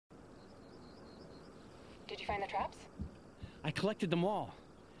you find the traps? I collected them all.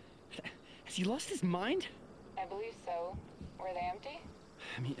 Has he lost his mind? I believe so. Were they empty?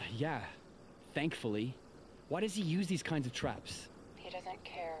 I mean, yeah. Thankfully. Why does he use these kinds of traps? He doesn't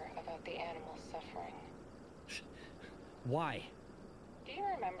care about the animals suffering. Why? Do you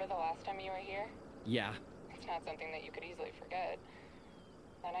remember the last time you were here? Yeah. It's not something that you could easily forget.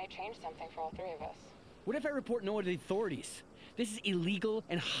 Then I changed something for all three of us. What if I report Noah to the authorities? This is illegal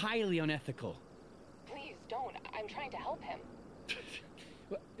and highly unethical. Please don't. I'm trying to help him.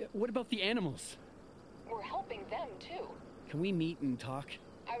 What about the animals? We're helping them too. Can we meet and talk?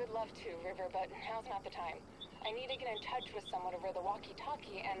 I would love to, River, but now's not the time. I need to get in touch with someone over the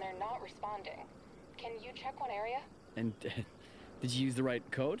walkie-talkie, and they're not responding. Can you check one area? And did you use the right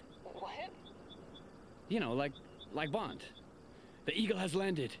code? What? You know, like Bond. The Eagle has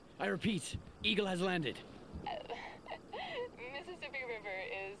landed. I repeat, Eagle has landed. Mississippi River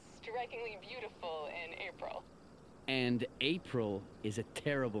is strikingly beautiful in April. And April is a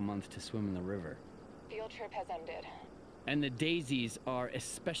terrible month to swim in the river. Field trip has ended. And the daisies are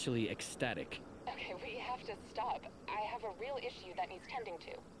especially ecstatic. Okay, we have to stop. I have a real issue that needs tending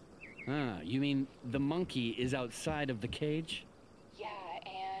to. Ah, you mean the monkey is outside of the cage? Yeah,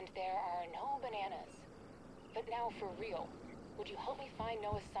 and there are no bananas. But now for real, would you help me find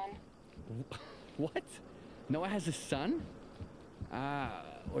Noah's son? What? Noah has a son?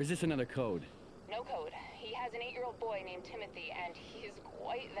 Or is this another code? No code. He has an 8-year-old boy named Timothy, and he's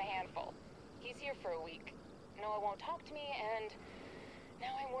quite the handful. He's here for a week. Noah won't talk to me, and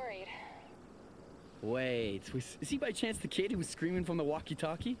now I'm worried. Wait, is he by chance the kid who was screaming from the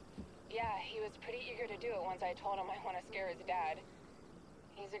walkie-talkie? Yeah, he was pretty eager to do it once I told him I want to scare his dad.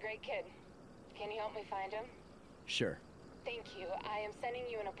 He's a great kid. Can you help me find him? Sure. Thank you. I am sending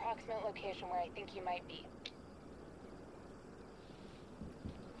you an approximate location where I think you might be.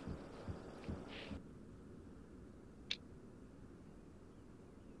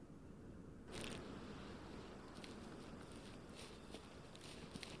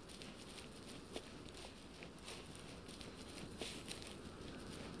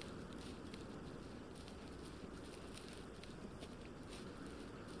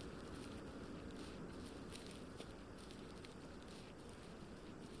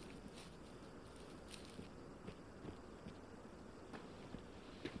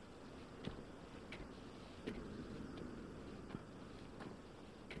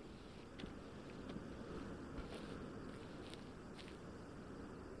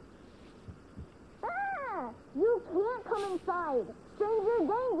 You can't come inside! Stranger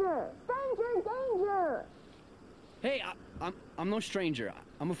danger! Stranger danger! Hey, I'm no stranger.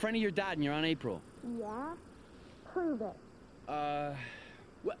 I'm a friend of your dad and you're on April. Yeah? Prove it.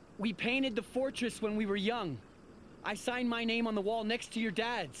 We painted the fortress when we were young. I signed my name on the wall next to your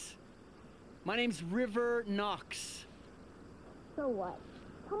dad's. My name's River Knox. So what?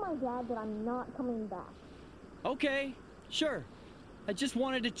 Tell my dad that I'm not coming back. Okay, sure. I just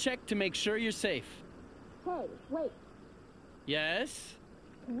wanted to check to make sure you're safe. Hey, wait. Yes?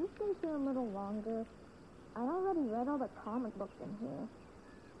 Can you stay here a little longer? I already read all the comic books in here.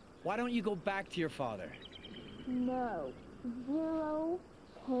 Why don't you go back to your father? No. 0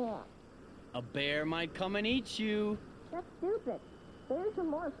 chance. A bear might come and eat you. That's stupid. Bears are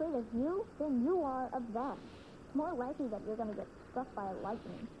more afraid of you than you are of them. It's more likely that you're gonna get struck by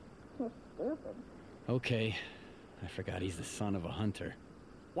lightning. You're stupid. Okay. I forgot he's the son of a hunter.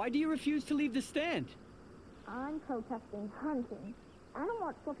 Why do you refuse to leave the stand? I'm protesting hunting. I don't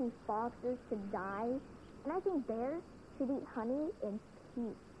want fluffy foxes to die, and I think bears should eat honey in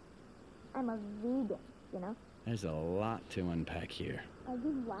peace. I'm a vegan, you know? There's a lot to unpack here. Are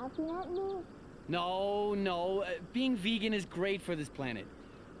you laughing at me? No. Being vegan is great for this planet.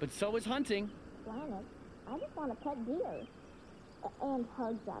 But so is hunting. Planet? I just want to pet deer. And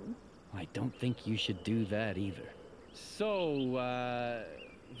hug them. I don't think you should do that either. So,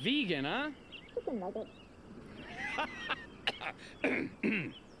 vegan, huh? Chicken nugget.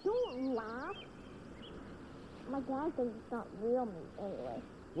 Don't laugh. My dad says it's not real meat anyway.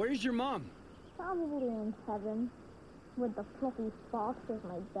 Where's your mom? Probably in heaven. With the fluffy foxes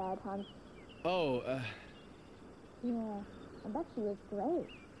my dad hunts. Oh, Yeah, I bet she is great.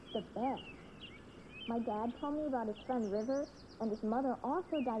 The best. My dad told me about his friend River, and his mother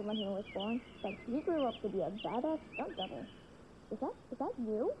also died when he was born, but he grew up to be a badass stunt double. Is that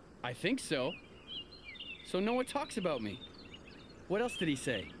you? I think so. So Noah talks about me. What else did he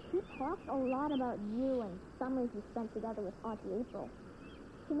say? He talked a lot about you and summers you spent together with Auntie April.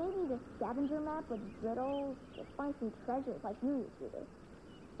 He made me this scavenger map with riddles to find some treasures like you used to do.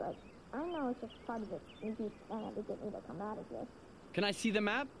 But I know it's just part of this sneaky plan to get me to come out of here. Can I see the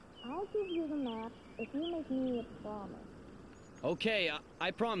map? I'll give you the map if you make me a promise. Okay,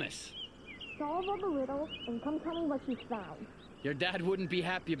 I promise. Solve all the riddles and come tell me what you found. Your dad wouldn't be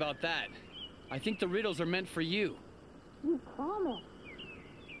happy about that. I think the riddles are meant for you. You promise.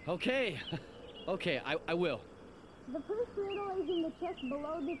 Okay. Okay, I will. The first riddle is in the chest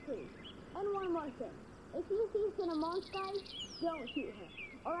below the tree. And one more thing. If you see Cinnamon Sky, don't shoot him,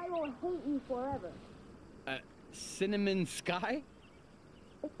 or I will hate you forever. Cinnamon Sky?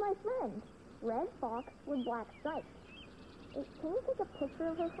 It's my friend. Red fox with black stripes. Can you take a picture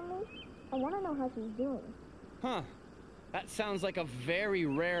of her for me? I want to know how she's doing. Huh. That sounds like a very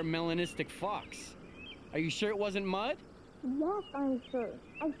rare melanistic fox. Are you sure it wasn't Mud? Yes, I'm sure.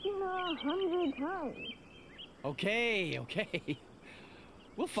 I've seen her 100 times. Okay.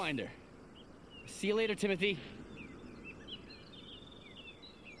 We'll find her. See you later, Timothy.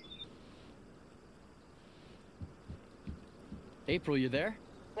 April, you there?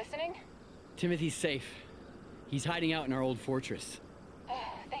 Listening? Timothy's safe. He's hiding out in our old fortress.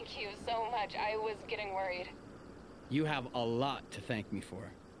 Oh, thank you so much. I was getting worried. You have a lot to thank me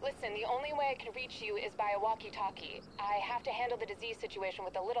for. Listen, the only way I can reach you is by a walkie-talkie. I have to handle the disease situation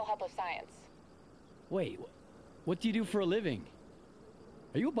with a little help of science. Wait, what do you do for a living?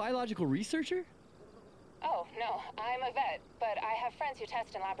 Are you a biological researcher? Oh, no, I'm a vet, but I have friends who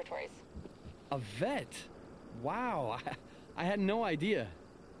test in laboratories. A vet? Wow, I had no idea.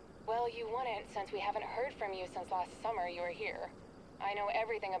 Well, you wouldn't, since we haven't heard from you since last summer you were here. I know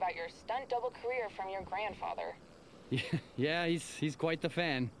everything about your stunt double career from your grandfather. Yeah, he's quite the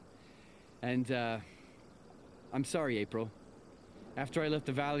fan. And, I'm sorry, April. After I left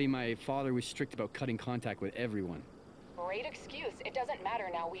the valley, my father was strict about cutting contact with everyone. Great excuse. It doesn't matter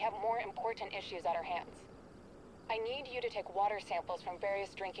now. We have more important issues at our hands. I need you to take water samples from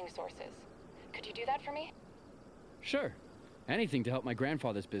various drinking sources. Could you do that for me? Sure. Anything to help my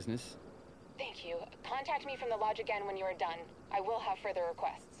grandfather's business. Thank you. Contact me from the lodge again when you are done. I will have further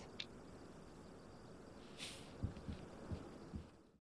requests.